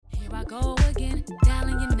Here I go again,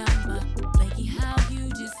 dialing your number. Flaky how you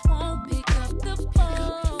just won't pick up the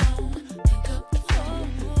phone. Pick up the phone.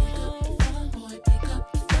 Pick up the phone, boy. Pick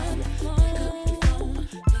up the phone.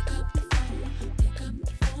 Pick up the phone. Pick up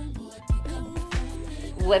the phone, boy. Pick up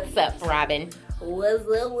the phone. What's up, Robin? What's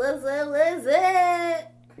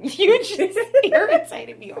up? You just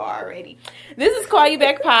irritated me already. This is Call You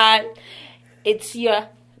Back Pod. It's your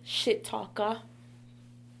shit talker.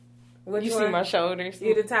 Which You one? see my shoulders.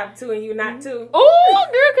 You the top two and you not two? Oh,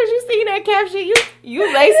 girl, because you seen that caption.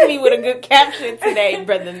 You laced me with a good caption today,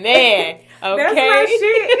 brother man. Okay. That's my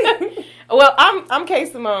shit. Well, I'm K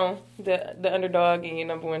Simone, the underdog and your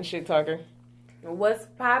number one shit talker. What's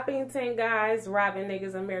popping, 10 guys? Robin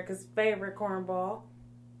niggas, America's favorite cornball.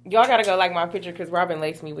 Y'all gotta go like my picture because Robin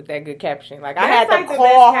laced me with that good caption. Like, I That's had like to the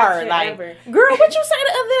call best her. caption Like, ever. girl, what you say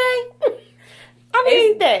the other day? I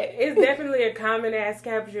need that. It's definitely a common ass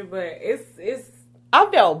caption, but it's I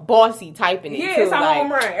felt bossy typing it yeah, too. it's a like,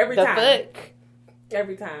 home run every the time. fuck?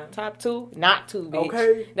 Every time. Top two, not two, bitch.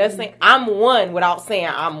 Okay. That's saying I'm one without saying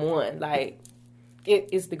I'm one. Like,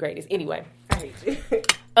 it's the greatest. Anyway, I hate you.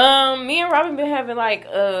 me and Robin been having like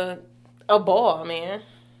a ball, man.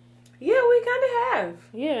 Yeah, we kind of have.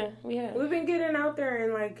 Yeah, we have. We've been getting out there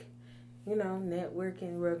and like, you know,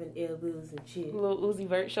 networking, rubbing elbows and shit. Little Uzi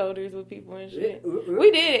Vert shoulders with people and shit.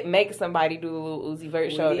 We did make somebody do a little Uzi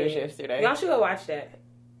Vert shoulders yesterday. Y'all should go watch that.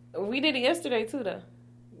 We did it yesterday too, though.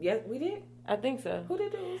 Yes, we did. I think so. Who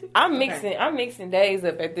did it? I'm mixing days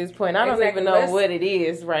up at this point. I don't Exactly. even know what it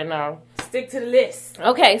is right now. Stick to the list.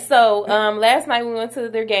 Okay, so last night we went to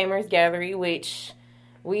their gamers gallery, which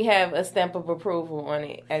we have a stamp of approval on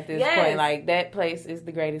it at this point. Like, that place is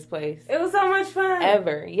the greatest place It was so much fun.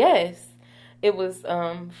 ever. Yes. It was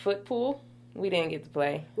foot pool. We didn't get to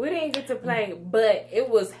play. We didn't get to play, but it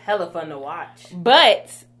was hella fun to watch.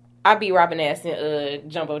 But I beat Robin ass in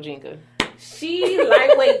Jumbo Jenga. She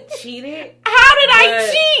lightweight cheated. How did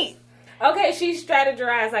I cheat? Okay, she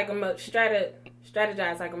strategized like a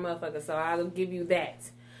motherfucker, so I'll give you that.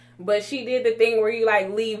 But she did the thing where you like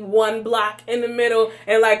leave one block in the middle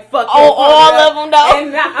and like fuck. Oh, all of them though.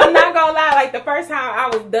 And I'm not gonna lie, like the first time I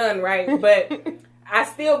was done, right? But I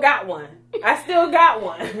still got one.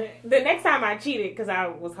 The next time I cheated because I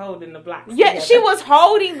was holding the blocks. Yeah, together. she was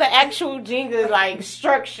holding the actual Jenga like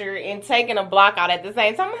structure and taking a block out at the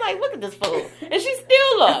same time. I'm like, look at this fool, and she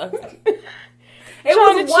still lost. It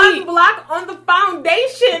Trying was to one cheat. block on the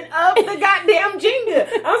foundation of the goddamn Jenga.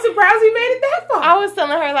 I'm surprised we made it that far. I was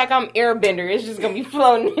telling her like I'm airbender. It's just gonna be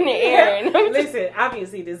floating in the air. And I'm just- Listen,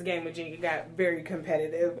 obviously this game of Jenga got very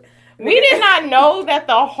competitive. we did not know that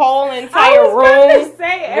the whole I entire was about room to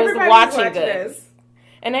say, was everybody watching us. us.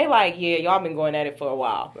 And they like, yeah, y'all been going at it for a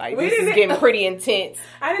while. Like, We this is didn't- getting pretty intense.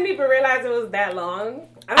 I didn't even realize it was that long.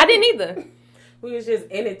 I didn't either. We was just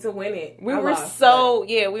in it to win it. We I were lost, so, but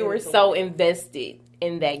yeah, we in were it to so win it, invested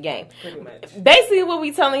in that game. pretty much. Basically, what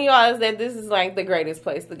we telling y'all is that this is like the greatest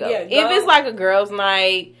place to go. Yeah, If go- it's like a girls'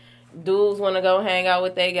 night, dudes want to go hang out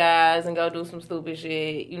with their guys and go do some stupid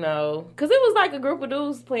shit, you know. Because it was like a group of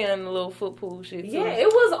dudes playing a little foot pool shit, too. Yeah, it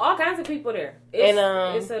was all kinds of people there. It's,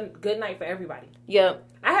 And, it's a good night for everybody. Yep.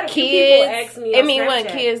 I had a few people ask Kids. me I on mean, wasn't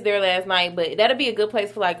Snapchat. kids there last night, but that'd be a good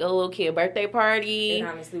place for like a little kid birthday party. And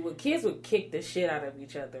honestly, kids would kick the shit out of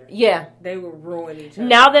each other. Yeah. They would ruin each other.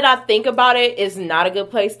 Now that I think about it, it's not a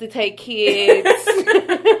good place to take kids.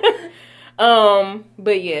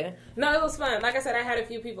 But yeah. No, it was fun. Like I said, I had a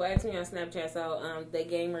few people ask me on Snapchat. So, the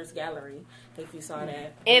Gamers Gallery, if you saw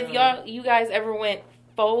that. If you guys ever went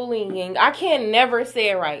bowling, I can never say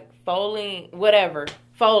it right. Bowling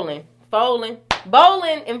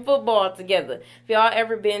and football together. If y'all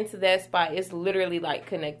ever been to that spot, it's literally like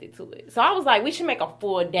connected to it. So I was like, we should make a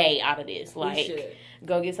full day out of this. We Like, should.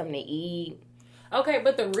 go get something to eat. Okay,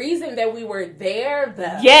 but the reason that we were there,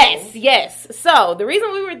 though. Yes. So the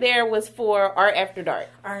reason we were there was for Art After Dark.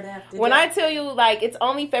 Art After When Dark. I tell you, like, it's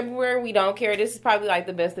only February, we don't care. This is probably like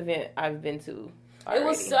the best event I've been to already. It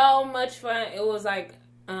was so much fun. It was like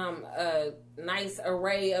a nice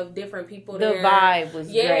array of different people The there. vibe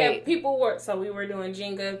was great. People were, so we were doing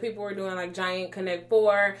Jenga. People were doing like Giant Connect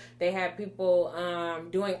 4. They had people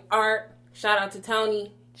doing art. Shout out to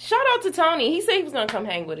Tony. Shout out to Tony. He said he was going to come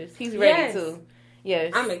hang with us. He's ready to.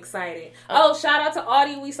 Yes. I'm excited. Shout out to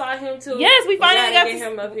Audie. We saw him too. Yes, we finally got to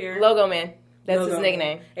get him up here. Logo Man. That's Logo his Man.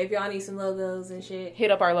 nickname. If y'all need some logos and shit.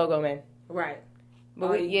 Hit up our Logo Man. Right.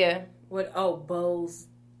 But Audie. yeah. What? Oh, Bose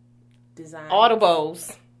Design.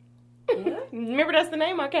 Audibles. Yeah. Remember, that's the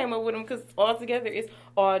name I came up with him because all together it's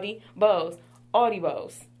Audie Bose. Audie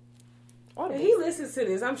Bose. He listens to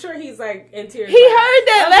this. I'm sure he's like in tears. He heard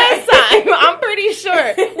that last time. I'm pretty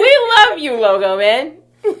sure. We love you, Logo Man.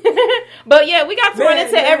 But yeah, we got to run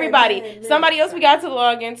into everybody. man. Somebody else we got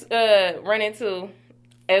to run into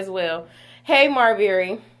as well. Hey,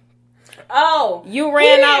 Marbury. Oh, You he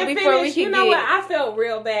ran didn't out before finish- we You could know get. what? I felt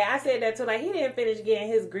real bad. I said that too. Like, he didn't finish getting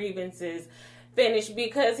his grievances finished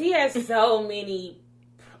because he has so many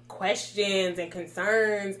questions and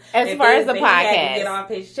concerns As and far as things the that he had podcast. to get off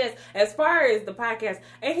his chest. As far as the podcast,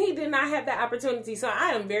 and he did not have that opportunity. So I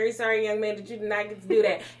am very sorry, young man, that you did not get to do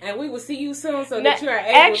that. And we will see you soon so that you are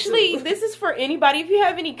able Actually, to. this is for anybody. If you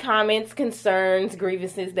have any comments, concerns,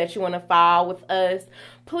 grievances that you want to file with us,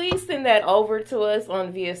 please send that over to us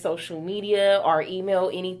on via social media or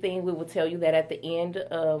email anything. We will tell you that at the end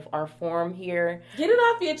of our form here. Get it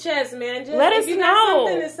off your chest, man. Just, Let if us you know. got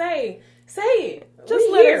something to say it. Just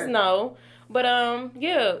We let here. us know. But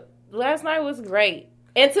yeah, last night was great.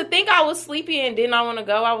 And to think I was sleepy and did not want to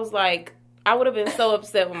go, I was like, I would have been so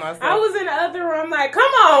upset with myself. I was in the other room like, come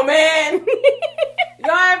on, man.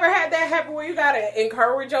 Y'all ever had that happen where you gotta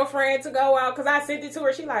encourage your friend to go out? Because I sent it to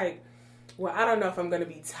her. She like, well, I don't know if I'm gonna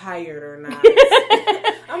be tired or not.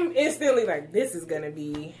 I'm instantly like, this is gonna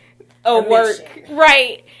be Oh, a work. mission.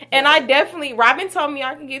 Right. And I definitely, Robin told me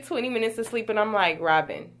I can get 20 minutes of sleep, and I'm like,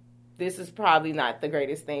 Robin, this is probably not the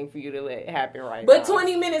greatest thing for you to let happen right now. But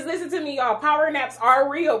 20 minutes, listen to me, y'all. Power naps are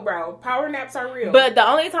real, bro. Power naps are real. But the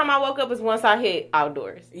only time I woke up is once I hit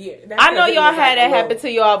outdoors. yeah, that's I know 'cause it y'all was, had like, that low. happen to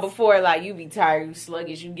y'all before. Like, you be tired, you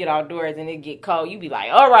sluggish, you get outdoors, and it get cold. You be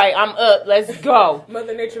like, all right, I'm up, let's go.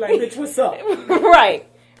 Mother Nature like, bitch, what's up? Right.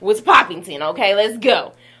 Was Poppington, okay, let's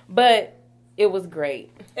go. But it was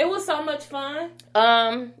great. It was so much fun.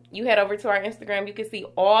 You head over to our Instagram, you can see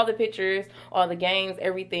all the pictures, all the games,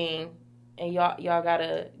 everything. And y'all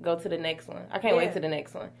gotta go to the next one. I can't wait Yeah. to the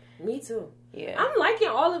next one. Me too. Yeah. I'm liking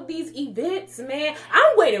all of these events, man.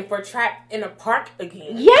 I'm waiting for Trap in a Park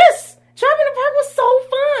again. Yes! Trap in the Park was so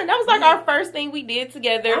fun. That was like our first thing we did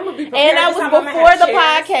together. I'ma be prepared And that this was time. I'ma before have the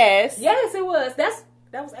chairs. podcast. Yes, it was.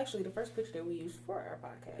 That was actually the first picture that we used for our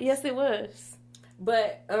podcast. Yes, it was.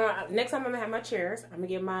 But next time I'm gonna have my chairs. I'm gonna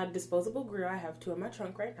get my disposable grill. I have 2 in my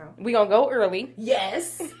trunk right now. We gonna go early.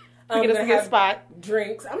 Yes. To I'm get us gonna a good have spot.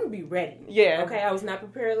 drinks. I'm gonna be ready. Yeah. Okay, I was not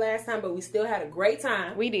prepared last time, but we still had a great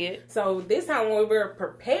time. We did. So this time when we're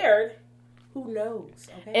prepared, who knows?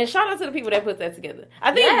 Okay. And shout out to the people that put that together.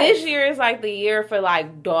 I think Yes. this year is like the year for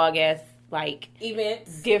like dog ass, like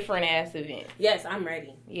Events. different ass events. Yes, I'm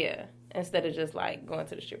ready. Yeah. Instead of just like going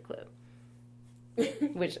to the strip club,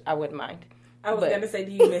 which I wouldn't mind. I was But- gonna say,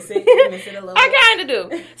 do you miss it? You miss it a little bit? I kind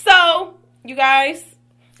of do. So, you guys,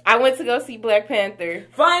 I went to go see Black Panther.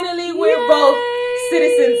 Finally, we're Yay! both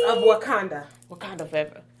citizens of Wakanda. Wakanda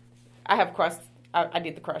forever. I have crossed. I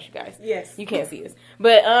did the cross, you guys. Yes. You can't see us,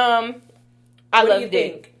 but I What do loved you it.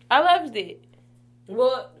 think? I loved it.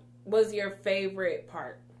 What was your favorite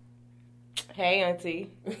part? Hey,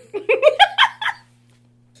 auntie.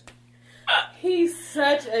 He's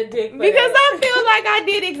such a dick. Because I feel like I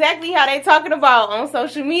did exactly how they talking about on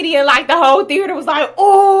social media. Like the whole theater was like,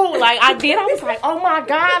 oh, like I did. I was like, oh my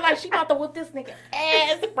god, like she about to whip this nigga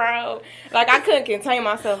ass, bro. Like I couldn't contain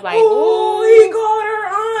myself. Like, oh, ooh, he called her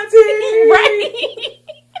auntie. right?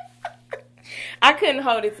 I couldn't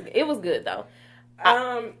hold it together. It was good though.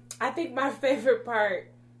 I think my favorite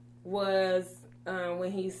part was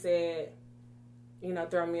when he said,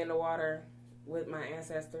 throw me in the water with my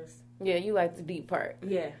ancestors. Yeah, you like the deep part.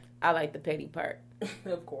 Yeah, I like the petty part.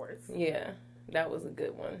 of course. Yeah, that was a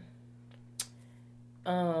good one.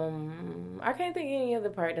 I can't think of any other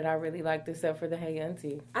part that I really liked except for the Hey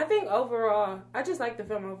Auntie. I think overall, I just like the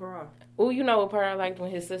film overall. Oh, you know what part I liked when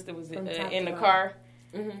his sister was From top in to the bottom. car,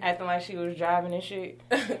 Mm-hmm. acting like she was driving and shit.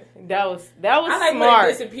 I That was like when smart.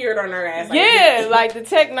 it disappeared on her ass. Yeah, like the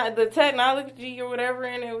technology or whatever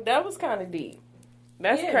in it. That was kind of deep.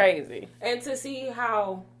 That's Yeah. crazy. And to see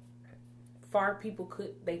how far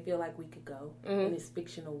they feel like we could go in this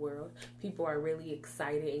fictional world. People are really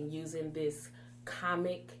excited and using this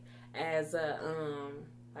comic as a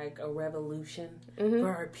revolution for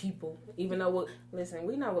our people. Even though, listen,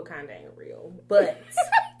 we know Wakanda ain't real, but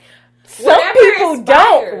Some whatever people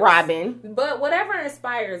don't, inspires- Robin. But whatever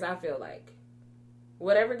inspires, I feel like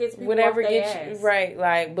whatever gets people Whatever off their gets ass. you right,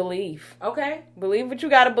 like belief. Okay, Believe what you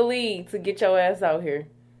gotta believe to get your ass out here.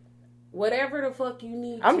 whatever the fuck you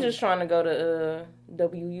need. I'm to. just trying to go to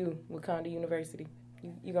WU, Wakanda University.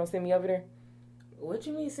 You gonna send me over there? What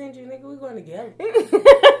you mean send you, nigga? We going together.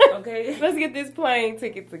 Okay. Let's get this plane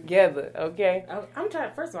ticket together, okay? I'm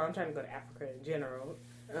trying. First of all, I'm trying to go to Africa in general.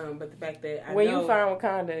 But the fact that When you find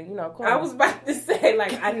Wakanda, call I me. was about to say,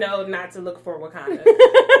 I know not to look for Wakanda.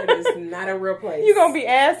 It is not a real place. You gonna be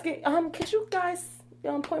asking, could you guys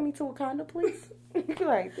Y'all point me to Wakanda, please. Be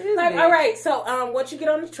like, this Like, bitch. all right, so once you get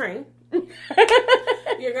on the train,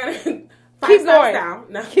 you're gonna Keep going. down.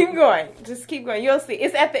 No. Keep going. Just keep going. You'll see.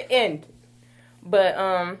 It's at the end. But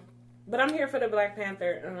But I'm here for the Black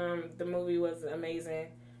Panther. The movie was amazing.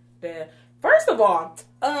 First of all,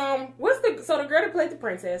 the girl that played the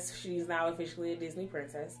princess, she's now officially a Disney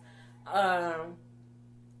princess.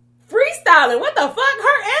 Freestyling, what the fuck?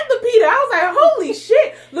 Her and Lupita. I was like, holy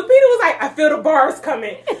shit. Lupita was like, I feel the bars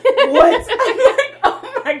coming. What? I'm like,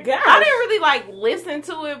 oh my god. I didn't really like listen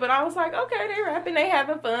to it, but I was like, okay, they rapping, they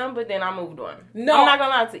having fun, but then I moved on. No. I'm not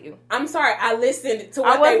gonna lie to you. I'm sorry, I listened to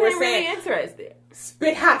I what they wasn't were really saying. interested.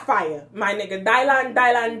 Spit hot fire, my nigga.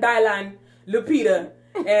 Dylan, Lupita,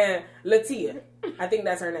 and Latia. I think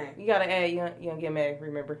that's her name. You gotta add, you don't get mad,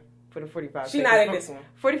 remember? For the 45 She seconds. not in this one.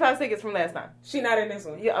 45 seconds from last time. She not in this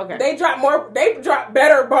one. Yeah, okay. They dropped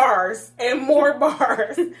better bars and more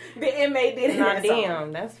bars than M.A. did in Nah, that song.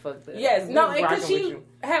 damn, that's fucked up. Yes, We no, was because rocking with she you.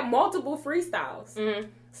 had multiple freestyles. Mhm.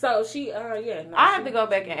 So she, yeah. No, I have to go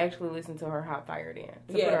back and actually listen to her Hot Fire then.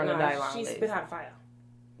 To put her on the Dylon she list. spit hot fire.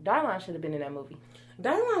 Dylon should have been in that movie.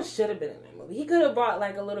 Dylon should have been in that movie. He could have brought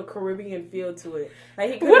like a little Caribbean feel to it.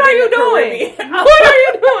 Like he could. What are you doing? What are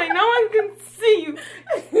you doing? No one can see you.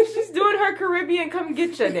 She's doing her Caribbean come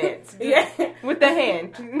get ya dance. Yeah. With the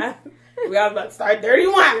hand. We all about to start dirty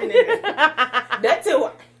whining. That too.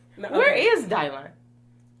 No, Where okay. is Dylon?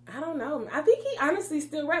 I don't know. I think he honestly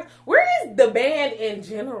still raps. Where is the band in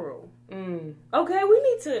general? Okay, we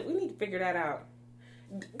need to figure that out.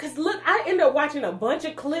 Cause look, I ended up watching a bunch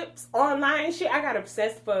of clips online and shit. I got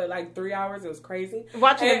obsessed for like 3 hours. It was crazy.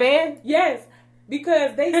 Watching the band? Yes.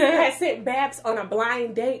 Because they had sent Babs on a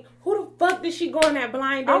blind date. Who the fuck did she go on that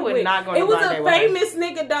blind date I would with? not go on It a was blind date a with her. famous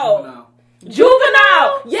nigga though. No.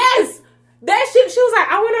 Juvenile. Yes. That shit, she was like,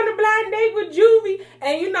 I went on a blind date with Juvie.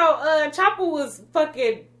 And you know, Chopper was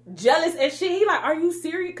fucking jealous and shit. He like, are you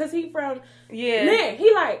serious? Cause he from... Yeah. Man,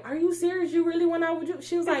 he like, are you serious? You really went out with you?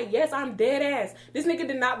 She was like, yes, I'm dead ass. This nigga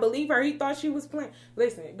did not believe her. He thought she was playing.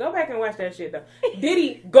 Listen, go back and watch that shit though.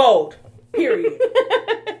 Diddy gold. Period.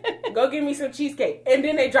 Go get me some cheesecake. And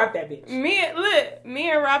then they dropped that bitch. Me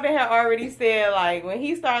and Robin had already said, like, when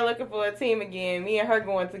he started looking for a team again, me and her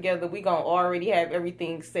going together, we gonna already have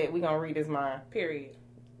everything set. We gonna read his mind. Period.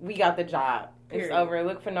 We got the job. It's Period. over.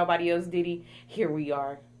 Look for nobody else, Diddy. Here we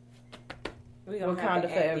are. We gonna Wakanda have to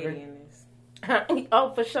add forever. Diddy in this.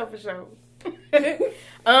 Oh, for sure.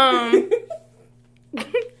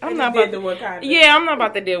 I'm not about the Wakanda. Yeah, I'm not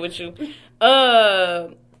about to deal with you.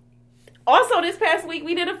 Also, this past week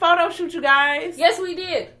we did a photo shoot, you guys. Yes, we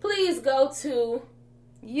did. Please go to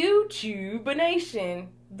YouTube Nation.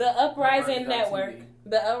 the Uprising Uprising.tv. Network,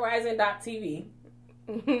 the Uprising.tv.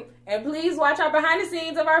 And please watch our behind the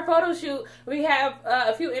scenes of our photo shoot. We have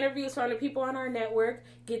a few interviews from the people on our network.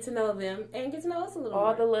 Get to know them and get to know us a little All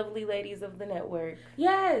more. the lovely ladies of the network.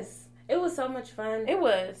 Yes. It was so much fun. It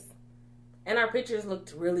was. And our pictures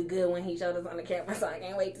looked really good when he showed us on the camera, so I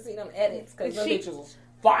can't wait to see them edits because the She- pictures was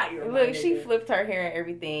fire. my Look, she nigga. flipped her hair and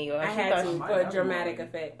everything. Y'all. I She had thought to she- for a dramatic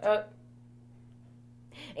effect.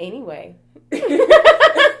 Anyway.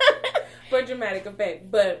 For dramatic effect.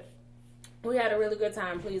 But we had a really good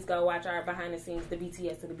time. Please go watch our behind the scenes, the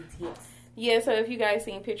BTS to the BTS. Yeah, so if you guys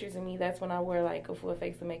seen pictures of me, that's when I wore like a full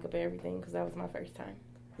face of makeup and everything because that was my first time.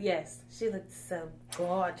 Yes, she looked so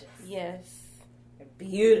gorgeous. Yes.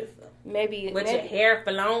 Beautiful. Maybe. With maybe. your hair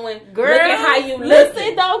flowing. Girl, look at how you listen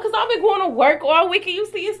look. though, because I've been going to work all week and you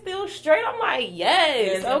see it still straight. I'm like,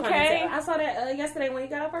 yes, okay. I saw that yesterday when you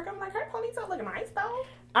got off work. I'm like, her ponytail looking nice though.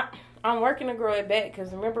 I'm working to grow it back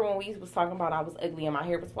because remember when we was talking about I was ugly and my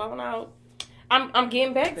hair was falling out? I'm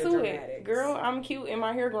getting back The to dramatics. it. Girl, I'm cute and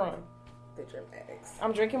my hair growing. The dramatics.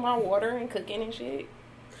 I'm drinking my water and cooking and shit.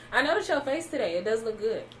 I noticed your face today. It does look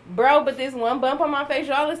good. Bro, but this one bump on my face,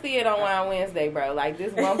 y'all will see it on Wine Wednesday, bro. Like,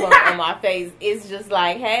 this one bump on my face is just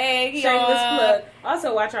like, hey, Shameless y'all. plug.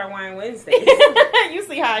 Also, watch our Wine Wednesdays. You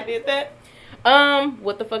see how I did that?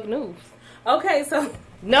 What the fuck news? Okay, so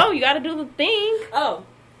No, you gotta do the thing. oh,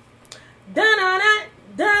 da-na-na,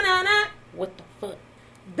 da-na-na, What the fuck?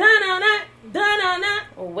 da-na-na, da-na-na.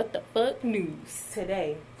 Or what the fuck news?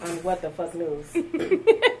 Today on What the Fuck News.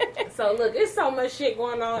 So look, it's so much shit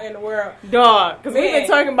going on in the world. Dog, because we've been Man.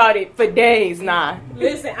 talking about it for days now.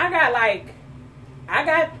 Listen, I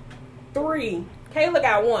got 3. Kayla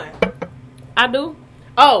got 1. I do?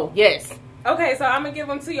 Oh, yes. Okay, so I'm gonna give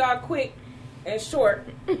them to y'all quick and short.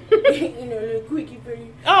 You know, a little quickie for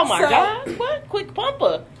you. Oh my So, God. What? Quick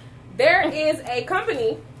pumper. There is a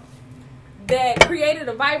company that created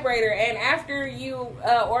a vibrator, and after you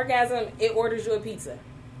orgasm, it orders you a pizza.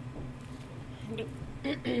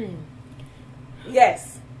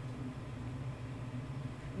 Yes.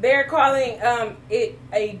 They're calling it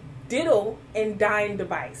a diddle and dine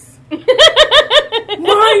device. That's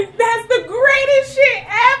the greatest shit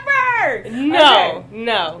ever. No, Okay.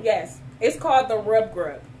 no. Yes. It's called the Rub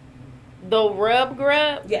Grub. The Rub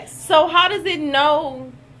Grub? Yes. So how does it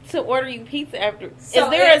know to order you pizza after? So is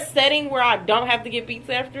there a setting where I don't have to get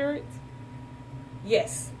pizza afterwards?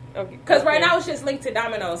 Yes. Okay. Because right now it's just linked to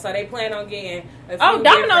Domino's, so they plan on getting a few Domino's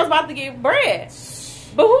different- about to get bread.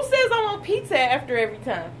 But who says I want pizza after every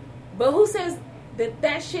time? But who says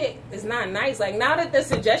that shit is not nice? Like, now that the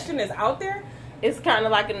suggestion is out there, It's kind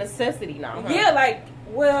of like a necessity now, huh? yeah, like,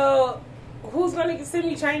 well, who's going to send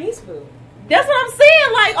me Chinese food? That's what I'm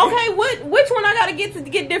saying. Like, okay, which one I got to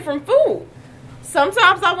get different food?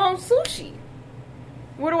 Sometimes I want sushi.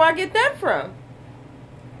 Where do I get that from?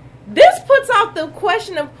 This puts out the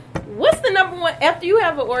question of what's the number one, after you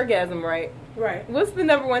have an orgasm, right? Right. What's the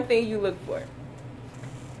number one thing you look for?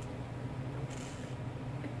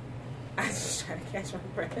 I just try to catch my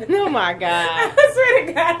breath. Oh my God. I swear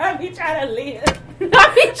to God, I be trying to live.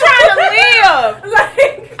 I be trying to live.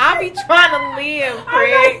 Like, I be trying to live,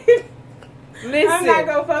 Craig. Listen. I'm not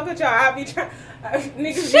gonna fuck with y'all. I be trying.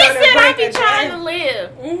 Niggas She said I be trying to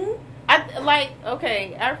live. Mm-hmm. I like,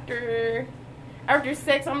 okay, after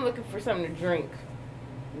sex, I'm looking for something to drink.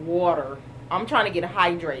 Water. I'm trying to get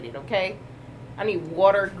hydrated, okay? I need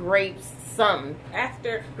water, grapes, something.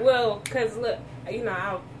 After, well, because look, you know,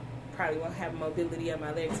 I'll probably won't have mobility of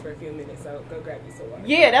my legs for a few minutes, so go grab me some water.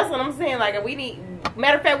 Yeah, that's what I'm saying. Like, we need,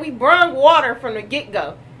 matter of fact, we brung water from the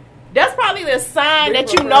get-go. That's probably the sign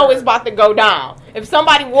that you know it's about to go down. If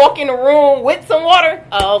somebody walk in the room with some water,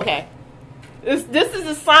 oh, okay. This is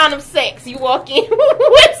a sign of sex. You walk in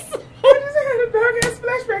with some... I just had a dog ass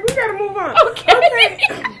flashback. We gotta move on. Okay.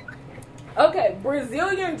 Okay.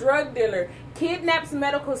 Brazilian drug dealer kidnaps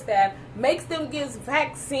medical staff, makes them give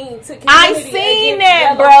vaccine to community. I seen against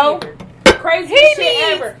that, yellow bro. fever. Crazy He shit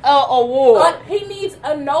needs ever. a award. He needs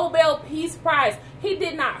a Nobel Peace Prize. He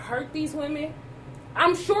did not hurt these women.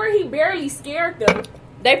 I'm sure he barely scared them.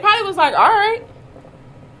 They probably was like, all right.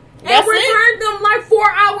 And That's it. returned them like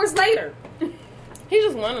 4 hours later. He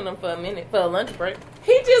just wanted them for a minute, for a lunch break.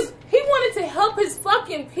 He wanted to help his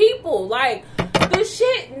fucking people. Like, the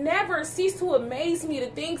shit never ceased to amaze me, the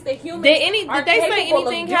things that humans Did they say capable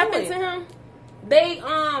of anything happened doing. to him? They,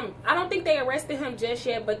 I don't think they arrested him just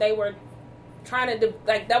yet, but they were trying to,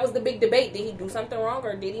 that was the big debate. Did he do something wrong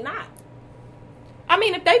or did he not? I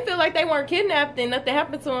mean, if they feel like they weren't kidnapped and nothing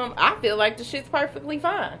happened to him, I feel like the shit's perfectly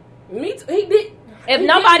fine. Me too. He did. If he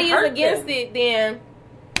nobody didn't is hurt against them. it, then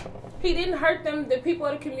He didn't hurt them. The people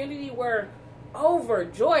of the community were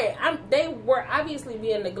overjoyed. They were obviously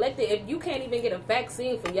being neglected. If you can't even get a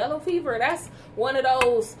vaccine for yellow fever, that's one of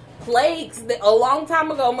those plagues that a long time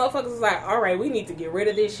ago motherfuckers was like, all right, we need to get rid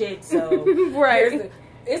of this shit. So Right.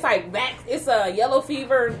 it's like it's a yellow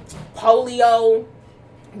fever, polio,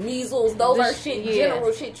 measles. Those are shit, yeah.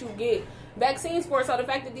 general shit you get vaccines for. So the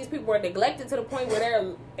fact that these people were neglected to the point where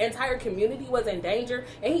their entire community was in danger,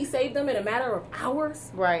 and he saved them in a matter of hours.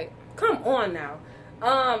 right. Come on now.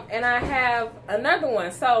 And I have another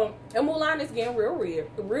one. So, and Mulan is getting real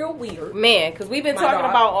weird. Man, because we've been My talking dog.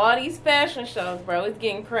 about all these fashion shows, bro. It's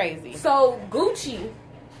getting crazy. So, Gucci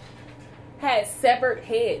had severed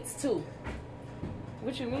heads, too.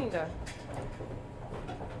 What you mean, though?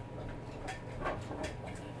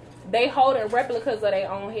 They holding replicas of their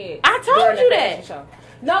own heads. I told during the you fashion that. show.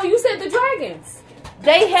 No, you said the dragons.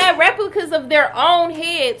 They had replicas of their own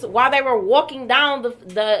heads while they were walking down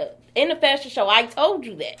the in the fashion show. I told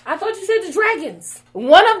you that. I thought you said the dragons.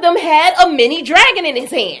 One of them had a mini dragon in his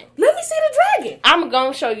hand. Let me see the dragon. I'm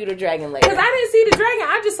going to show you the dragon later. Because I didn't see the dragon.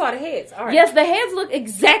 I just saw the heads. All right. Yes, the heads look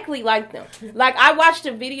exactly like them. Like, I watched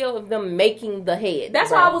a video of them making the head. That's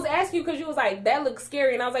bro. why I was asking you, because you was like, that looks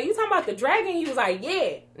scary. And I was like, you talking about the dragon? You was like,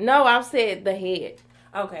 yeah. No, I said the head.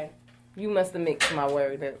 Okay. You must have mixed my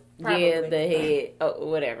word up. Probably. Yeah, the head. Oh,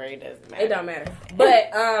 whatever. It doesn't matter. It don't matter.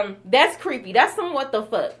 But, That's creepy. That's some what the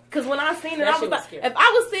fuck. Because when I seen it, That I shit was was like, scary. if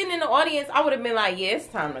I was sitting in the audience, I would have been like, yeah, it's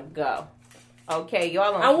time to go. Okay,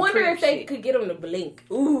 y'all on I some wonder creep if they shit. could get them to blink.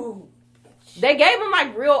 Ooh. They gave them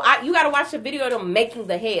like real. You got to watch the video of them making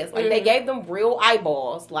the heads. Like they gave them real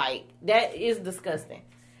eyeballs. Like that is disgusting.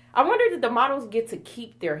 I wonder did the models get to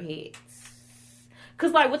keep their heads?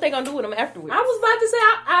 Cause like what they gonna do with them afterwards? I was about to say,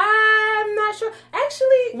 I'm not sure.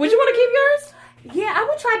 Actually, Would you want to keep yours? yeah, I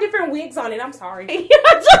would try different wigs on it. I'm sorry.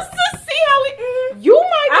 Yeah, just to see how it. You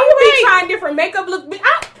might be I would be right. trying different makeup look.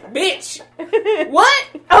 Bitch. What?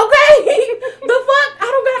 Okay. The fuck? I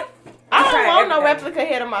don't got. I don't tried want no everything. replica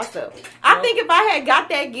head of myself. I Nope. think if I had got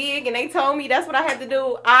that gig and they told me that's what I had to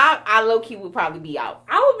do, I low key would probably be out.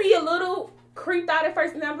 I would be a little creeped out at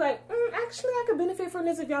first, and I'm like, actually, I could benefit from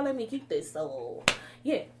this if y'all let me keep this. So,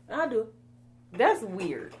 yeah, I'll do. That's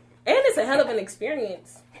weird. And it's a hell of an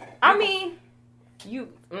experience. I mean,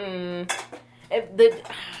 I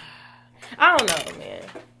don't know, man.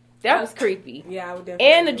 That was creepy. Yeah, I would definitely.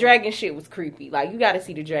 And the dragon shit was creepy. Like, you got to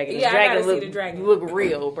see the dragon. The Yeah, I dragon gotta see the dragon. look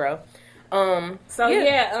real, bro.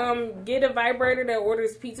 Get a vibrator that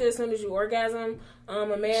orders pizza as soon as you orgasm. A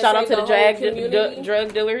man Shout out to the community.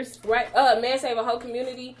 drug dealers. Right, man saved a whole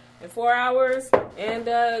community in 4 hours, and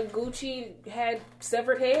Gucci had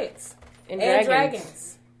severed heads And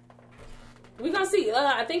dragons. We're gonna see.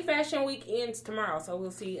 I think Fashion Week ends tomorrow, so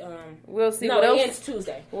we'll see. We'll see no, what it else. ends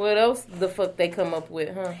Tuesday. What else the fuck they come up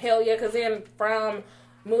with, huh? Hell yeah, because then from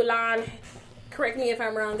Mulan, correct me if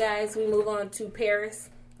I'm wrong, guys, we move on to Paris,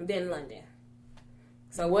 then London.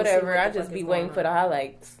 So we'll see Whatever. what I the just fuck be is waiting going for the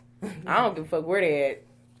highlights. I don't give a fuck where they at.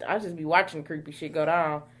 I just be watching creepy shit go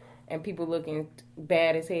down and people looking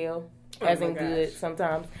bad as hell, as my in good gosh.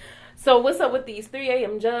 sometimes. So what's up with these 3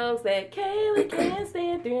 a.m. jokes that Kayla can't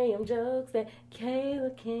stand? 3 a.m. jokes that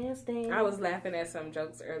Kayla can't stand. I was laughing at some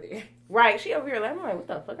jokes earlier. Right, she over here laughing. I'm like, what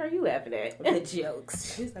the fuck are you laughing at? The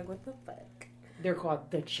jokes. She's like, what the fuck? They're called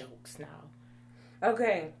the jokes now.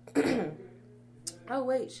 Okay. Oh,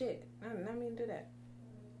 wait, shit. I did not mean to do that.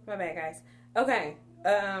 My bad, guys. Okay.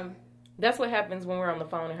 That's what happens when we're on the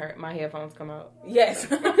phone and my headphones come out. Yes.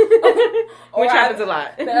 Which happens a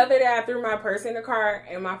lot. The other day, I threw my purse in the car,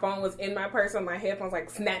 and my phone was in my purse, and my headphones, like,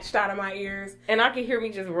 snatched out of my ears. And I could hear me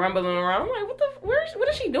just rumbling around. I'm like, what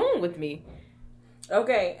is she doing with me?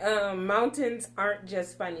 Okay, mountains aren't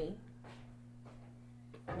just funny.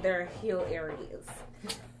 They're hill areas.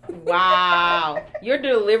 Wow. Your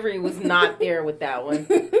delivery was not there with that one.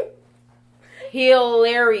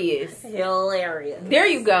 Hilarious. Hill areas. There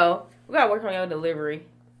you go. We gotta work on your delivery.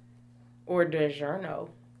 Or DiGiorno.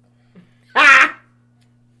 Ah!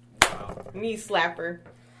 Knee slapper.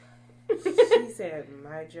 She said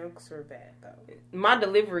my jokes were bad, though. My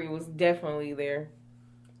delivery was definitely there.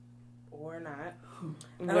 Or not.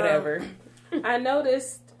 Whatever. I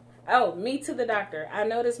noticed. Oh, me to the doctor. I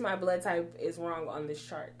noticed my blood type is wrong on this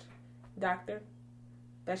chart. Doctor,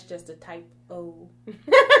 that's just a typo.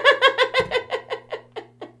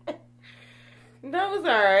 That was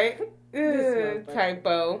alright. This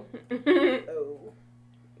Typo. Oh.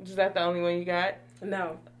 Is that the only one you got?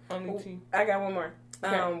 No. Only two. I got one more.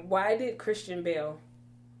 Okay. Why did Christian Bale?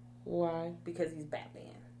 Why? Because he's Batman.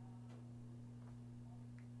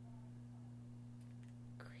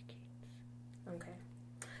 Okay.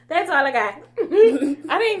 That's all I got.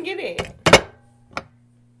 I didn't get it.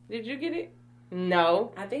 Did you get it?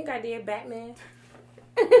 No. I think I did Batman.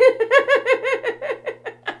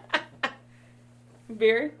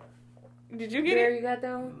 Beer? Did you get There, it? you got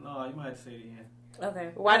that one? No, you might have to say it again. Okay.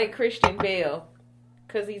 Why did Christian Bale?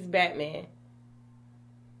 Because he's Batman.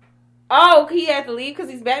 Oh, he had to leave because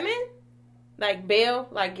he's Batman? Like, Bale?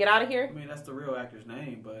 Like, get out of I here? mean, that's the real actor's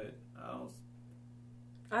name, but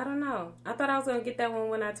I don't know. I thought I was going to get that one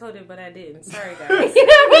when I told it, but I didn't. Sorry, guys.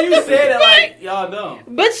 you said it like y'all know.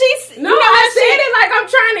 But she's... No, I said it like I'm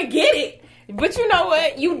trying to get it. But you know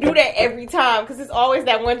what? You do that every time because it's always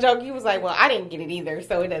that one joke. You was like, well, I didn't get it either,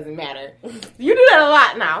 so it doesn't matter. You do that a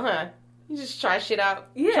lot now, huh? You just try shit out.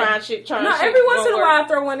 Yeah. Trying shit. No, shit every once in a won't while I work.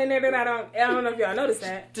 throw one in there that I don't know if y'all noticed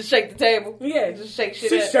that. To shake the table. Yeah. Just shake shit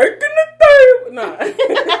She's up. shaking the table. No.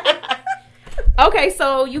 Okay,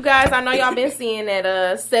 so you guys, I know y'all been seeing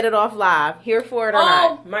that Set It Off Live. Here for it or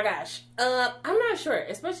not? Oh my gosh. I'm not sure.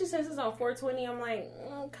 Especially since it's on 420. I'm like,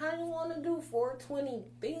 kind of want to do 420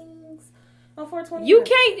 things on 420. You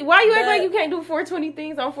can't. Why you act But- like you can't do 420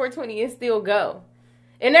 things on 420 and still go?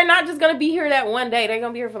 And they're not just gonna be here that one day. They're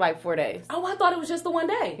gonna be here for like 4 days. Oh, I thought it was just the one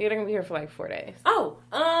day. Yeah, they're gonna be here for like 4 days. Oh,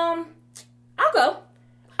 I'll go.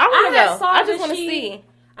 I want to had go. saw I just that want to she- see.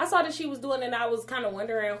 I saw that she was doing it, and I was kind of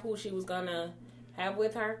wondering who she was gonna have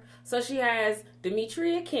with her. So she has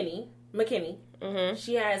Demetria McKinney. Hmm.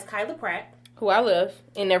 She has Kyla Pratt. Who I love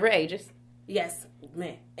and never ages. Yes,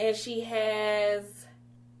 man. And she has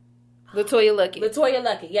Latoya Luckett. Latoya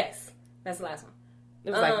Luckett. Yes, that's the last one. It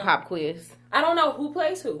was like pop quiz. I don't know who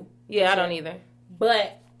plays who, Yeah, I don't either.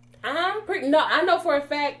 but I'm pretty. No, I know for a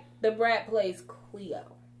fact the Brat plays Cleo.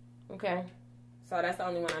 Okay, So that's the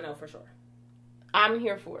only one I know for sure. I'm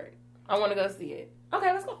here for it. I want to go see it.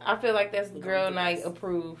 Okay, let's go. I feel like that's We girl gonna do night this.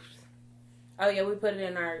 approved. Oh yeah, we put it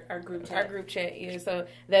in our group chat. Our group chat, yeah. So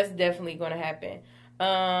that's definitely going to happen.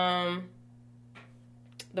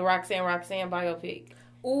 The Roxanne biopic.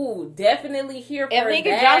 Ooh, definitely here for I think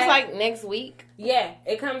that. it drops like next week. Yeah,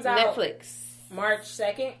 it comes out Netflix. March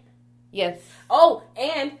 2nd. Yes. Oh,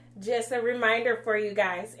 and just a reminder for you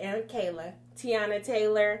guys and Kayla, Tiana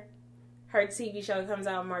Taylor, her TV show comes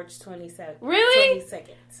out March 27th. Really? 22nd.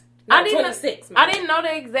 I No, didn't. 26th. I didn't know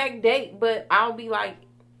the exact date, but I'll be like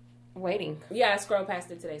waiting. Yeah, I scrolled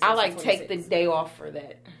past it today. So I'll it's like the take the 26th. day off for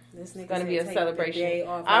that. This It's gonna be a day celebration.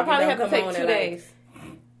 off. I'll Like, probably you have to don't take come 2 on at, days.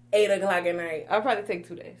 8 o'clock at night. I'll probably take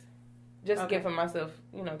 2 days, just Okay. giving myself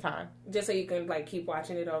time. Just so you can like keep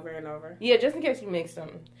watching it over and over. Yeah, just in case you mix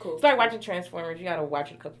something. Cool. It's like watching Transformers. You gotta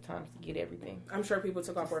watch it a couple times to get everything. I'm sure people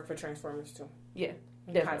took off work for Transformers too. Yeah,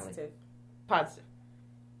 definitely. Positive. Positive.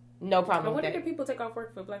 No I problem wonder with did that. people take off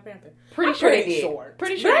work for Black Panther? Pretty I'm sure they pretty did. sure.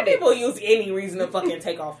 Pretty sure Black they did. people use any reason to fucking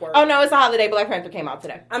take off work. Oh no, it's a holiday. Black Panther came out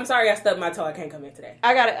today. I'm sorry I stubbed my toe. I can't come in today.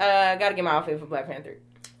 I gotta get my outfit for Black Panther.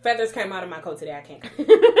 Feathers came out of my coat today. I can't.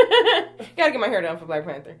 Gotta get my hair done for Black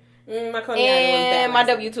Panther. My Coney Island was And bad my last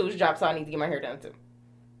night. W-2s dropped, so I need to get my hair done too.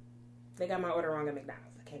 They got my order wrong at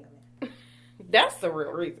McDonald's. I can't come in. That's the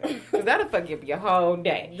real reason. Because that'll fuck you up your whole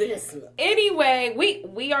day. This. Anyway,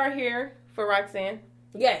 we are here for Roxanne.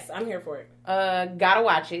 Yes, I'm here for it. Gotta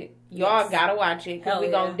watch it. Y'all Yes. gotta watch it. Because Hell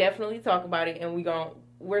we're gonna yeah. definitely talk about it. And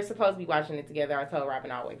we're supposed to be watching it together. I told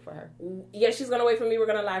Robin I'll wait for her. Yeah, she's gonna wait for me. We're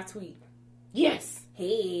gonna live tweet. Yes.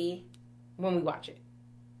 Hey. When we watch it.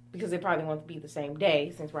 Because it probably won't be the same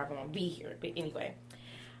day since Robin won't be here. But anyway.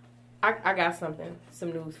 I got some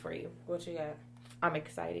news for you. What you got? I'm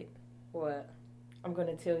excited. What? I'm going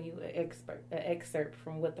to tell you an excerpt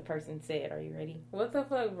from what the person said. Are you ready? What the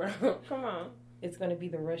fuck, bro? Come on. It's going to be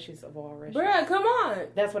the rushes of all rushes. Bruh, come on.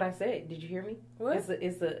 That's what I said. Did you hear me? What?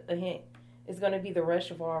 It's a hint. It's going to be the rush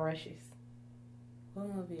of all rushes. What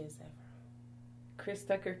movie is that? Chris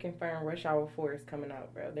Tucker confirmed Rush Hour 4 is coming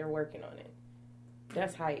out, bro. They're working on it.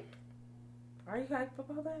 That's hype. Are you hyped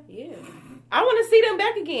about that? Yeah. I want to see them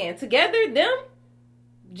back again. Together, them,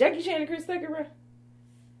 Jackie Chan and Chris Tucker, bro.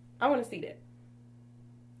 I want to see that.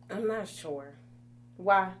 I'm not sure.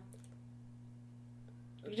 Why?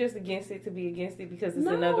 You're just against it to be against it because it's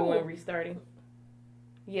No. another one restarting.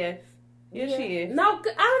 Yes. Yes, Yeah. she is. No, I don't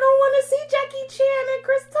want to see Jackie Chan and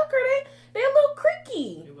Chris Tucker. They're a little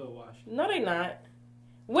creaky. You little washed. No, they not.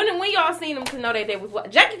 When y'all seen them to know that they was what?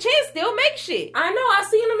 Jackie Chan still makes shit. I know. I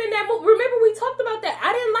seen them in that movie. Remember we talked about that.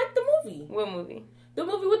 I didn't like the movie. What movie? The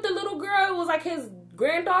movie with the little girl. It was like his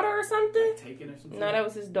granddaughter or something. Taken or something? No, that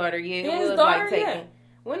was his daughter. Yeah, Yeah, it his was daughter, like Taken. yeah.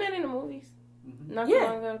 Wasn't that in the movies? Mhm. Not too Yeah.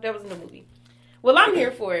 long ago. That was in the movie. Well, I'm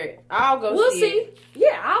here for it. I'll go We'll see see. it.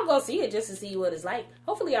 Yeah, I'll go see it just to see what it's like.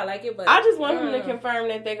 Hopefully I like it, but I just want them to confirm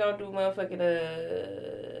that they're gonna do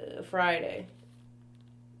motherfucking Friday.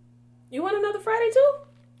 You want another Friday too?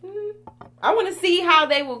 I want to see how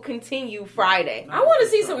they will continue Friday. I want to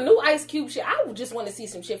see some new Ice Cube shit. I would just want to see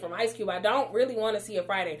some shit from Ice Cube. I don't really want to see a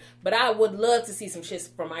Friday, but I would love to see some shit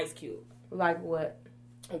from Ice Cube. Like what?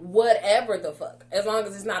 Whatever the fuck. As long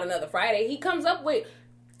as it's not another Friday. He comes up with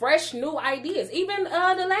fresh new ideas. Even the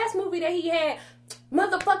last movie that he had,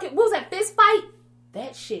 motherfucking, what was that, Fist Fight?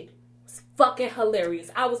 That shit was fucking hilarious.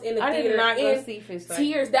 I was in the I theater did not go in see Fist Fight.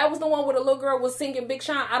 tears. That was the one where the little girl was singing Big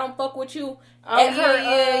Sean, I Don't Fuck With You. Oh at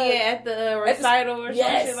yeah, her, at the recital or some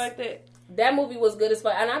yes. shit like that. That movie was good as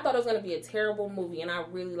fuck. And I thought it was going to be a terrible movie. And I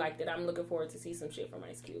really liked it. I'm looking forward to see some shit from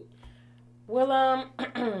Ice Cube. Well,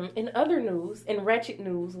 in other news, in Ratchet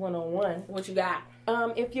News 101, What you got?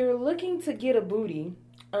 if you're looking to get a booty,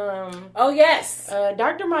 Oh, yes.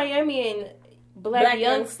 Dr. Miami and Black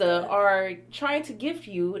Youngster Youngster. are trying to gift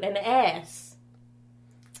you an ass.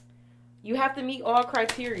 You have to meet all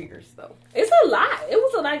criteria, though. It's a lot. It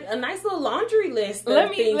was a nice little laundry list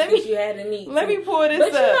of things that you had to meet. Let me pull this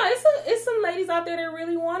But up. you know, it's some ladies out there that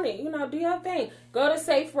really want it. You know, do your thing. Go the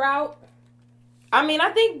safe route. I mean, I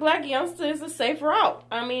think Black Youngster is a safe route.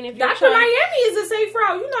 I mean, if you're Dr. trying, Miami is a safe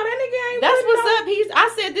route. You know that nigga ain't. that's putting what's up.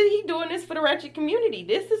 I said that he doing this for the Ratchet community.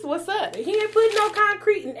 This is what's up. He ain't putting no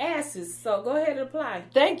concrete in asses. So go ahead and apply.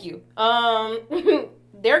 Thank you.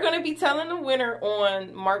 They're going to be telling the winner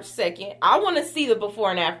on March 2nd. I want to see the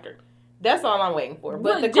before and after. That's all I'm waiting for.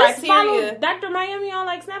 But Look, the just criteria, follow Dr. Miami on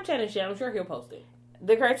like Snapchat and shit. I'm sure he'll post it.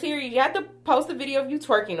 the criteria, you have to post a video of you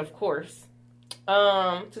twerking, of course.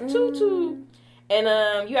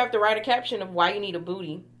 And you have to write a caption of why you need a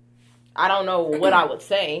booty. I don't know what I would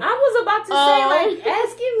say. I was about to say, like,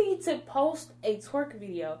 asking me to post a twerk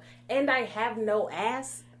video and I have no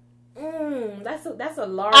ass. That's a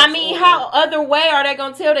large. I mean, order. how other way are they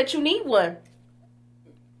gonna tell that you need one?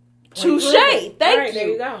 Touche. Thank Right, you. there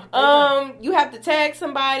you go. You have to tag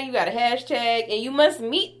somebody. You got a hashtag, and you must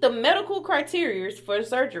meet the medical criteria for the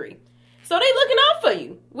surgery. So they looking out for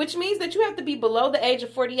you, which means that you have to be below the age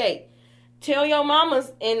of 48. Tell your mamas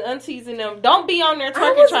and aunties and them, don't be on there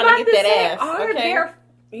twerking trying to get that ass. Okay.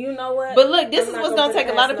 You know what? But look, this I'm is not what's gonna gonna take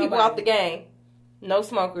a put it lot of past people nobody. off the game. No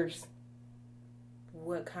smokers.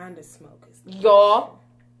 What kind of smoke is that? Y'all,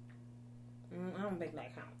 I don't think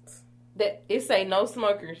that counts. that it say no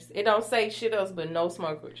smokers. It don't say shit else but no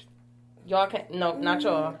smokers. Y'all can't, no, not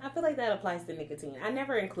y'all. I feel like that applies to nicotine. I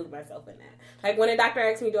never include myself in that. Like when a doctor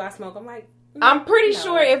asks me, do I smoke? I'm like, I'm pretty no.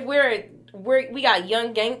 sure if we got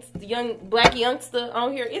young black youngster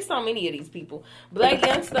on here. It's so many of these people. Black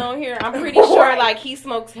youngster on here. I'm pretty sure like he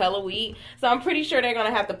smokes hella weed. So I'm pretty sure they're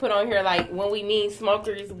gonna have to put on here like when we mean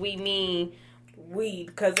smokers, we mean weed,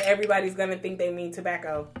 because everybody's gonna think they mean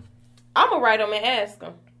tobacco. I'm gonna write them and ask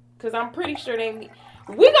them because I'm pretty sure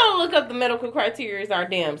we gonna look up the medical criteria our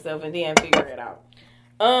damn self and then figure it out.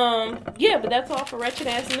 Yeah, but that's all for Wretched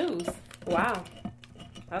Ass News. Wow.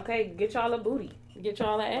 Okay, get y'all a booty. Get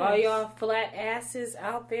y'all that ass. All y'all flat asses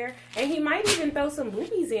out there. And he might even throw some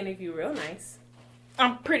boobies in if you're real nice.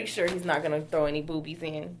 I'm pretty sure he's not gonna throw any boobies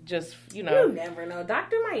in. Just You know. never know.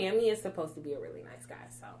 Dr. Miami is supposed to be a really nice guy,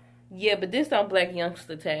 so Yeah, but this on Black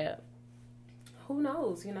Youngster tab. who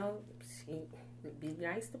knows, be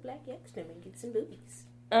nice to Black youngster and get some boobies.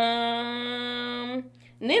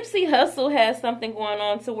 Nipsey Hussle has something going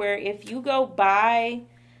on to where if you go buy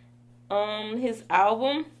his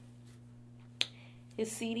album,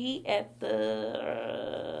 his CD at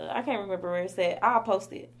the I can't remember where it's at. I'll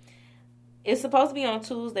post it. It's supposed to be on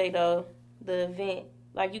Tuesday though. The event,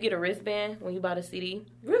 like you get a wristband when you buy the CD.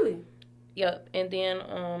 Really? Yep, and then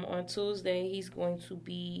on Tuesday he's going to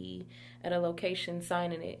be at a location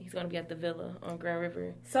signing it. He's going to be at the Villa on Grand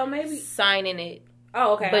River So maybe. signing it.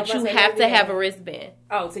 Oh, okay. But you have to have a wristband.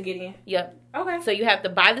 Oh, to get in? Yep. Okay. So you have to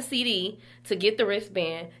buy the CD to get the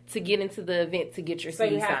wristband to get into the event to get your So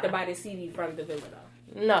CD you have signed. to buy the CD from the Villa,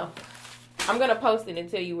 though? No. I'm going to post it and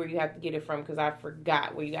tell you where you have to get it from because I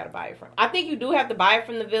forgot where you got to buy it from. I think you do have to buy it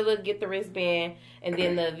from the Villa, get the wristband, and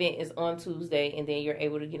then the event is on Tuesday, and then you're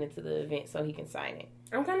able to get into the event so he can sign it.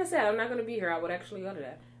 I'm kind of sad. I'm not going to be here. I would actually go to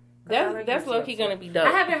that. I like That's Nipsey low-key Hussle. going to be dope.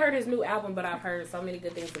 I haven't heard his new album, but I've heard so many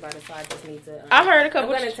good things about it, so I just need to... I heard a I'm couple.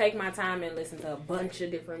 going to take my time and listen to a bunch of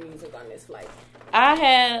different music on this flight. I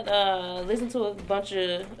had listened to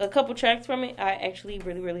a couple tracks from it. I actually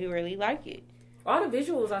really, really, really like it. All the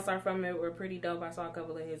visuals I saw from it were pretty dope. I saw a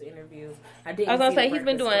couple of his interviews. I I was gonna see say the he's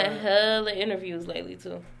been doing Breakfast Club. hella interviews lately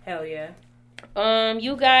too. Hell yeah.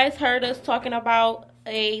 You guys heard us talking about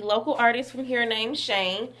a local artist from here named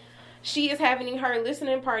Shane. She is having her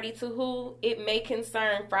listening party to Who It May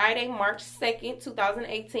Concern Friday, March 2nd,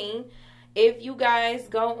 2018. If you guys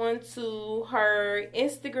go onto her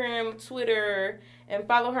Instagram, Twitter, and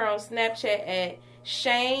follow her on Snapchat at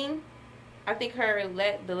Shane, I think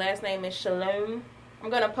the last name is Shalom. I'm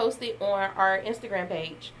going to post it on our Instagram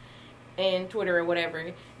page and Twitter or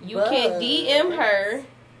whatever. You can DM her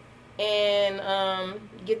and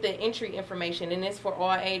get the entry information, and it's for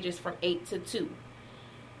all ages from 8 to 2.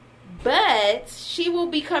 But she will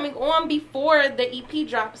be coming on before the EP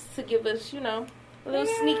drops to give us, a little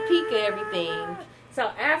sneak peek of everything. So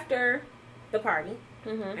after the party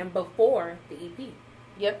Mm-hmm. and before the EP,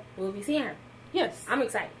 Yep. we'll be seeing her. Yes. I'm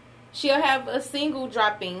excited. She'll have a single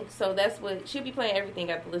dropping, so that's what she'll be playing everything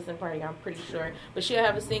at the listening party, I'm pretty sure. But she'll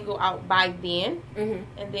have a single out by then,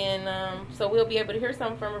 Mm-hmm. and then so we'll be able to hear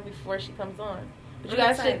something from her before she comes on. But you I'm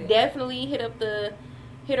guys excited. should definitely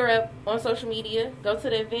hit her up on social media, go to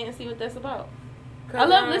the event and see what that's about. I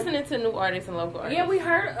love listening to new artists and local artists. Yeah, we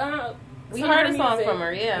heard. We some heard of a her song music. from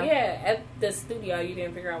her. Yeah. Yeah, at the studio. You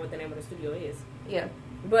didn't figure out what the name of the studio is, Yeah.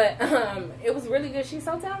 but it was really good. She's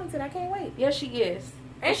so talented. I can't wait. Yeah, she is.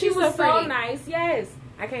 And she she's was so pretty. nice. Yes,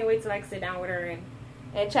 I can't wait to sit down with her and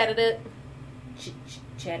And chatted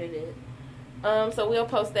chat it up. up. So we'll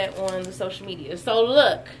post that on the social media. So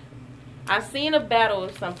look, I seen a battle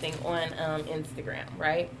of something on Instagram,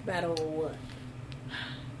 right? Battle of what?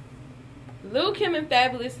 Lil Kim and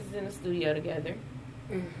Fabulous is in the studio together.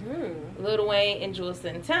 Mm-hmm. Lil Wayne and Jules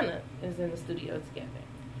Santana is in the studio together.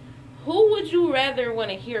 Who would you rather want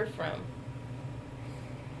to hear from?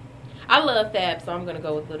 I love Fab, so I'm gonna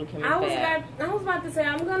go with Lil Kim and Fab. I was about to say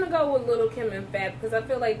I'm gonna go with Little Kim and Fab because I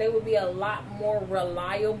feel like they would be a lot more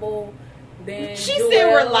reliable than. She Jewel.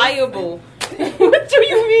 said reliable. What do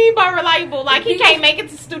you mean by reliable? Like he can't make it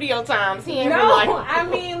to studio times. He ain't No, reliable. I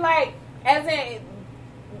mean as in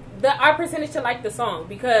our percentage to like the song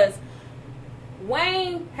because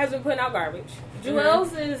Wayne has been putting out garbage.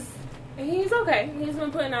 Jewel's he's okay. He's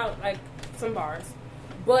been putting out some bars,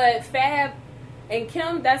 but Fab and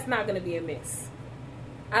Kim, that's not gonna be a miss.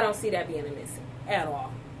 I don't see that being a miss at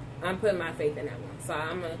all. I'm putting my faith in that one. So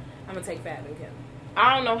I'm gonna take Fab and Kim.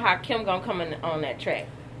 I don't know how Kim gonna come in on that track.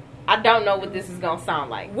 I don't know what this is gonna sound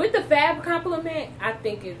like. With the Fab compliment, I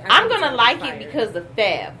think it. I'm gonna it's like fire. it because of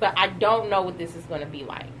Fab, but I don't know what this is gonna be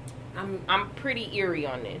like. I'm I'm pretty eerie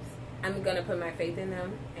on this. gonna put my faith in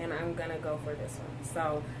them, and I'm gonna go for this one.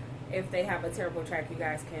 So if they have a terrible track, you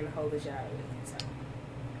guys can hold a job with. So.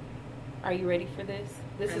 Are you ready for this?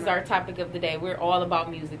 This is I'm our ready. topic of the day. We're all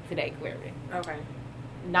about music today, clearly. Okay.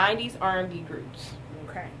 90s R&B groups.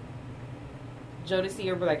 Okay. Jodeci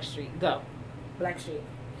or Blackstreet? Go. Blackstreet.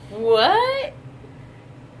 What?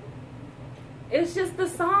 It's just the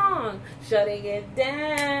song. Shutting it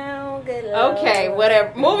down. Good love. Okay,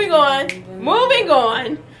 whatever. Moving on. Moving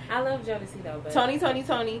on. I love Jodeci though, but Tony,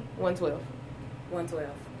 112. 112.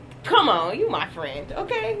 Come on, you my friend.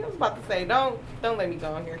 Okay, I was about to say, don't let me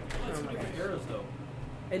go on here. That's Oh my like God. eras though.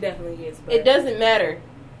 It definitely is. But It doesn't matter.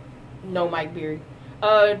 No Mike Berry.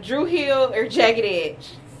 Drew Hill or Jagged Edge?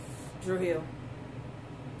 Drew Hill.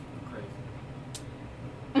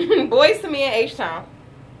 Crazy. Boys to Men, H-Town.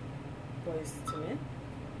 Boys to Men.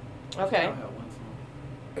 Okay. I had one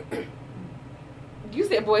song. You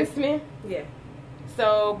said Boys to Men? Yeah.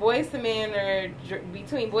 So Boys to Men are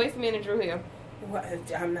between Boys to Men and Drew Hill. What?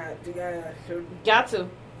 I'm not. Got to.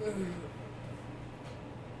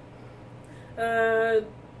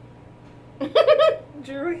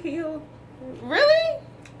 Drew Hill. Really?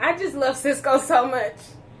 I just love Cisco so much.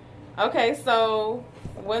 Okay, so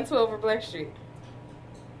 112 or Blackstreet.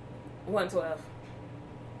 112.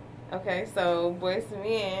 Okay, so Boys to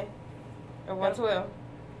Men or 112.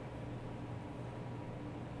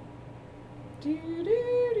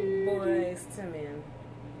 Boys to Men.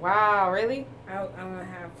 Wow, really? I'm gonna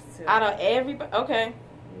have to. Out of everybody? Okay.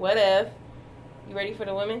 What if? You ready for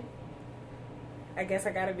the women? I guess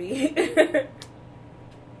I gotta be.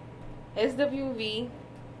 SWV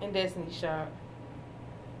and Destiny's Child.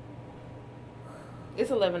 It's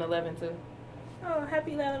 11/11 too. Oh,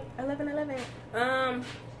 happy 11/11.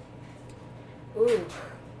 Ooh,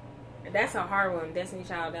 that's a hard one. Destiny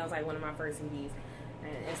Child. That was like one of my first CDs.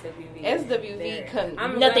 And SWV. SWV,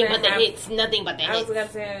 I'm nothing gonna but the have- hits. Nothing but the I was hits. gonna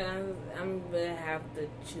say I'm gonna have to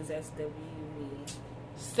choose SWV.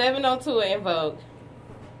 702 and Vogue.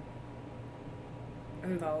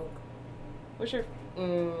 In Vogue. What's your?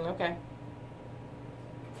 Okay.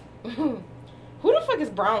 Who the fuck is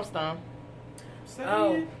Brownstone? Say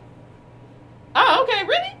Oh. it. Oh, okay.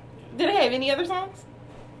 Really? Did it have any other songs?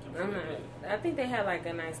 I'm not. I think they had like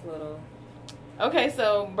a nice little Okay,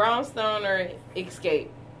 so Brownstone or Escape?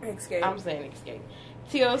 escape. I'm saying Escape.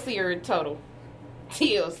 TLC or Total?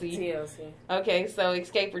 TLC. TLC. Okay, so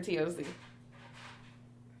Escape or TLC?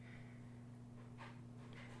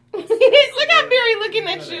 Look how Barry looking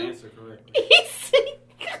at gotta you. answer correctly.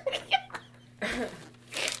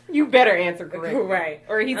 You better answer correctly. Right.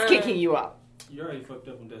 Or he's kicking you out. You already fucked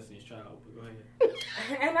up on Destiny's Child, but go ahead.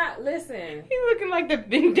 And I listen. He's looking like the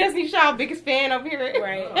big Destiny's Child biggest fan over here.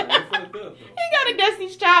 Right. Oh, you fucked up though. He got a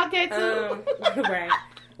Destiny's Child tattoo. Right.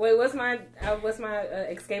 Wait, what's my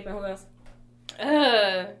escape and who else?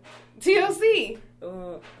 TLC.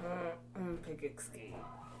 I'm gonna pick escape.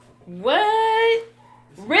 What?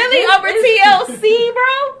 Really? Over TLC,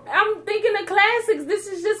 bro? I'm thinking of classics. This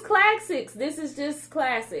is just classics.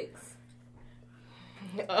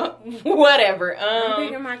 Whatever. I'm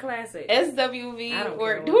picking my classics. SWV I don't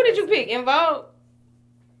or care who what did you classic. pick? In Vogue?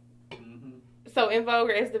 Mm-hmm. So In Vogue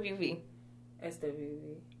or SWV?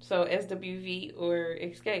 SWV. So SWV or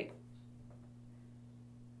Escape?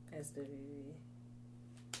 SWV.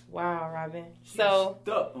 Wow, Robin. She's So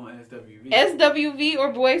stuck on SWV. SWV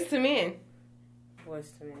or Boys to Men?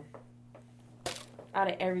 Boys to Men. Out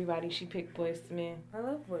of everybody, she picked Boys to Men. I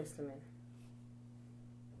love Boys to Men.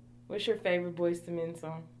 What's your favorite Boys to Men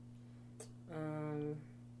song? I don't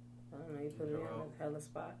know. You put me on a hella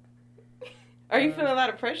spot. Are you feeling a lot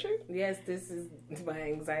of pressure? Yes, this is my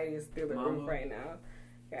anxiety is through the roof Mama. right now,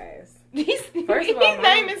 guys. He's First of all, he's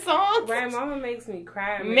naming songs. Right, Mama makes me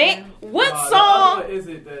cry, man. Man, what The other song? one is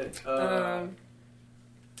it that?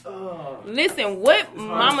 Listen, what hard to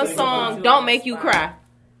Mama think song about. don't make you cry?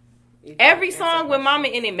 You Every can't song answer with Mama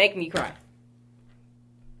in it make me cry.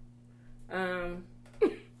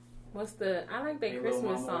 What's the? I like their Hey, Lil'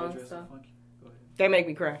 Christmas Mama, why you songs. dress so So funky? Go They make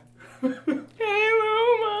me cry. ahead. Hey,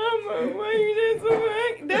 little mama, why you just so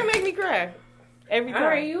like? That make me cry. Every time. all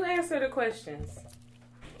right, you answer the questions.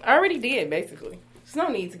 I already did, basically. There's no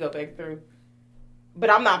need to go back through. But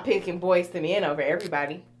I'm not picking Boys to Men over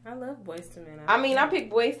everybody. I love Boys to Men. I mean, I picked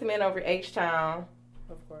Boys to Men over H-Town.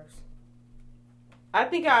 of course. I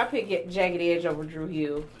think I'll pick Jagged Edge over Drew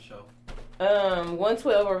Hill. For sure.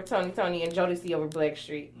 112 over Tony, and Jodeci over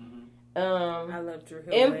Blackstreet. Mm-hmm. I love Drew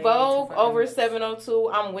Hill. In way Vogue too over much. 702.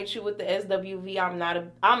 I'm with you with the SWV.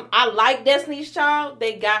 I like Destiny's Child.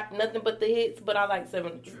 They got nothing but the hits, but I like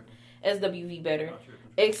 702. SWV better. Not tripping.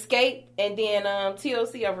 Escape and then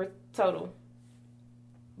TLC over Total.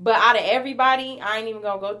 But out of everybody, I ain't even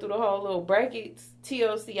gonna go through the whole little brackets.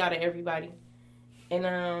 TLC out of everybody.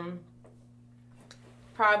 And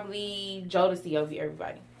probably Jodeci over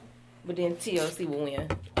everybody. But then TLC will win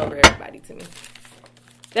over everybody to me.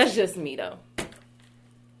 That's just me though.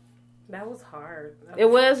 That was hard. It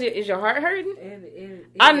was. Is your heart hurting? It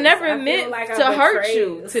I is. never feel meant like I to hurt betrayed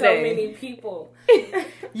you So today. many people.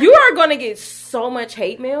 You are gonna get so much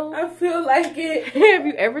hate mail. I feel like it. Have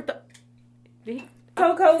you ever thought?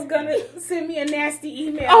 Coco's gonna send me a nasty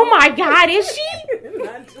email. Oh my God, is she?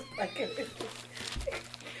 Not just like it.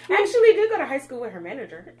 Actually, did go to high school with her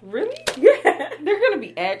manager. Really? Yeah. They're gonna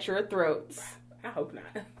be at your throats. I hope not.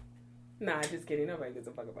 Nah, just kidding. Nobody gives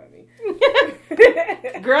a fuck about me.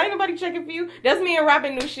 Girl, ain't nobody checking for you. That's me and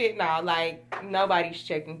Robin new shit now. Like, nobody's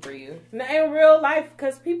checking for you. No, in real life,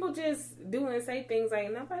 because people just do and say things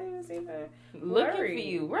like, nobody was even Looking worried. for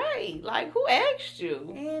you. Right. Like, who asked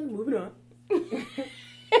you? And moving on.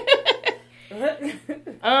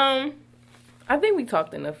 I think we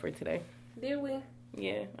talked enough for today. Did we?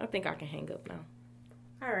 Yeah, I think I can hang up now.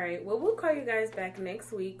 All right. Well, we'll call you guys back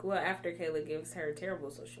next week. Well, after Kayla gives her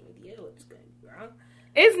terrible social media, which is going to be wrong.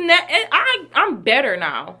 It's not. I'm better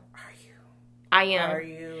now. Are you? I am. Are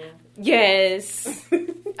you? Yes,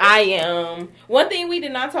 I am. One thing we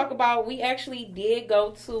did not talk about, we actually did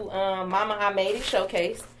go to Mama I Made It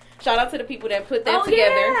showcase. Shout out to the people that put that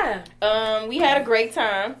together. Yeah. We had a great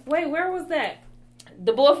time. Wait, where was that?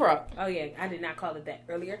 The bullfrog. Oh, yeah. I did not call it that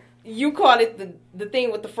earlier. You called it the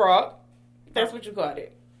thing with the frog. That's what you called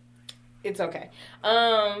it. It's okay.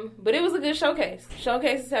 But it was a good showcase.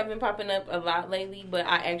 Showcases have been popping up a lot lately, but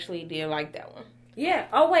I actually did like that one. Yeah.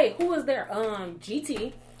 Oh, wait. Who was there?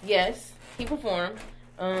 GT. Yes, he performed.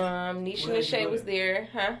 Nisha Where did you Nashay go was to? there,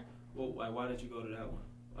 huh? Well, why did you go to that one?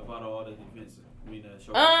 About all the events? I mean,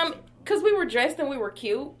 show. Because we were dressed and we were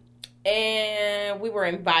cute, and we were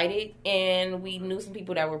invited, and we knew some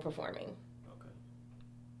people that were performing. Okay.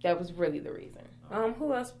 That was really the reason.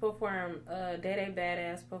 Who else performed? Day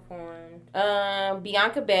Badass performed.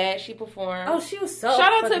 Bianca Bad, she performed. Oh, she was so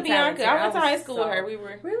Shout out to fucking Bianca. talented. I went to was high school so- with her. We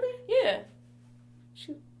were, Really? yeah.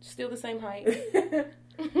 She still the same height.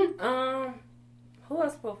 Who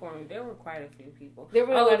else performed? There were quite a few people. There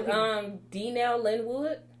were a lot of people. D-Nell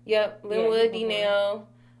Linwood. Yep, Yeah, Linwood, he D-Nail,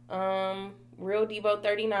 Real Debo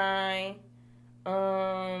 39.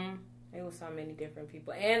 There was so many different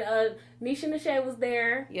people. And Nisha Nashay was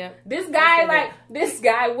there. Yep. This I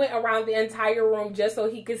guy went around the entire room just so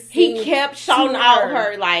he could sing. He kept shouting out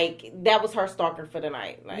her like that was her stalker for the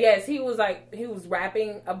night. Like, Yes, he was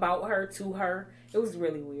rapping about her to her. It was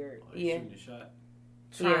really weird. Yeah. Shooting the shot.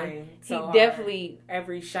 Trying. He so hard. definitely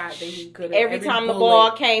every shot that he could. every time the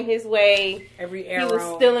ball came his way, every he arrow,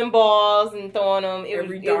 was stealing balls and throwing them. It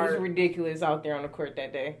Every was dart. ridiculous out there on the court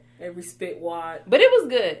that day. every spit wad. But it was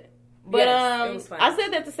good. But Yes, it was fun. I said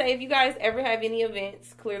that to say if you guys ever have any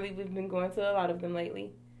events, clearly we've been going to a lot of them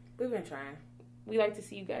lately. We've been trying. We like to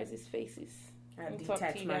see you guys' faces. I And talk to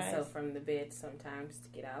detach you guys. myself from the bed sometimes to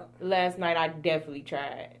get out. Last night I definitely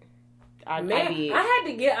tried. I Man, did. I had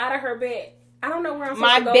to get out of her bed. I don't know where I'm supposed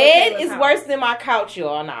My to go. bed with is Kayla's worse house. than my couch,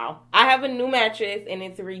 y'all, now. I have a new mattress, and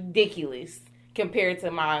it's ridiculous compared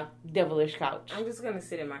to my devilish couch. I'm just gonna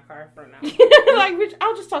sit in my car for now. Like, bitch,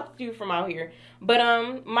 I'll just talk to you from out here.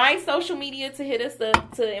 But my social media to hit us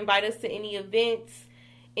up, to invite us to any events,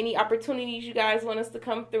 any opportunities you guys want us to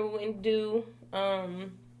come through and do,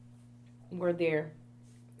 we're there.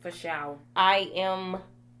 For sure. I am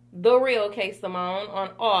The Real K Simone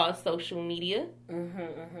on all social media.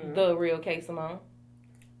 The Real K Simone.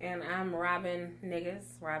 And I'm Robin Niggas,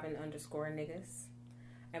 Robin_Niggas.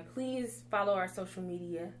 And please follow our social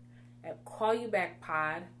media at Call You Back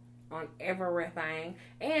Pod on everything.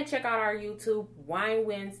 And check out our YouTube, Wine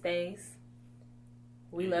Wednesdays.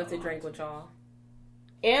 We love to drink with y'all.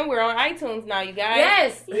 And we're on iTunes now, you guys.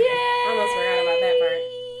 Yes! Yay! Almost forgot about that part.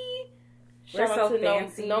 Shout We're out so to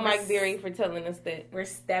fancy. No Mike Berry for telling us that. We're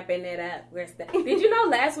stepping it up. Did you know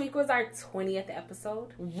last week was our 20th episode?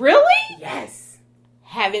 Really? Yes.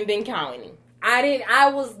 Haven't been counting.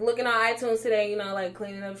 I was looking on iTunes today, like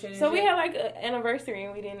cleaning up shit and So shit. we had like an anniversary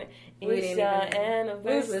and we didn't. It's your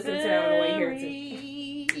anniversary. We was listening to that on the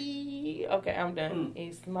way here, Okay, I'm done.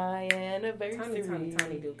 It's my anniversary.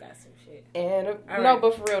 Tony do got some shit. No, right.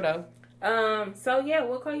 but for real though. So yeah,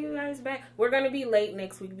 we'll call you guys back. We're gonna be late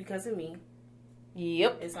next week because of me.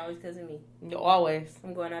 Yep. It's always because of me. Always.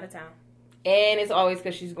 I'm going out of town. And it's always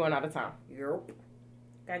because she's going out of town. Yep.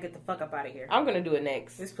 Gotta get the fuck up out of here. I'm going to do it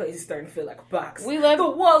next. This place is starting to feel like a box. We love... The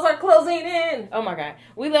walls are closing in. Oh, my God.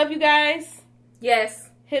 We love you guys. Yes.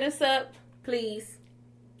 Hit us up. Please.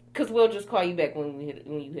 Because we'll just call you back when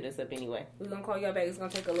you hit us up anyway. We're going to call you back. It's going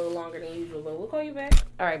to take a little longer than usual, but we'll call you back.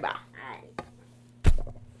 All right, bye.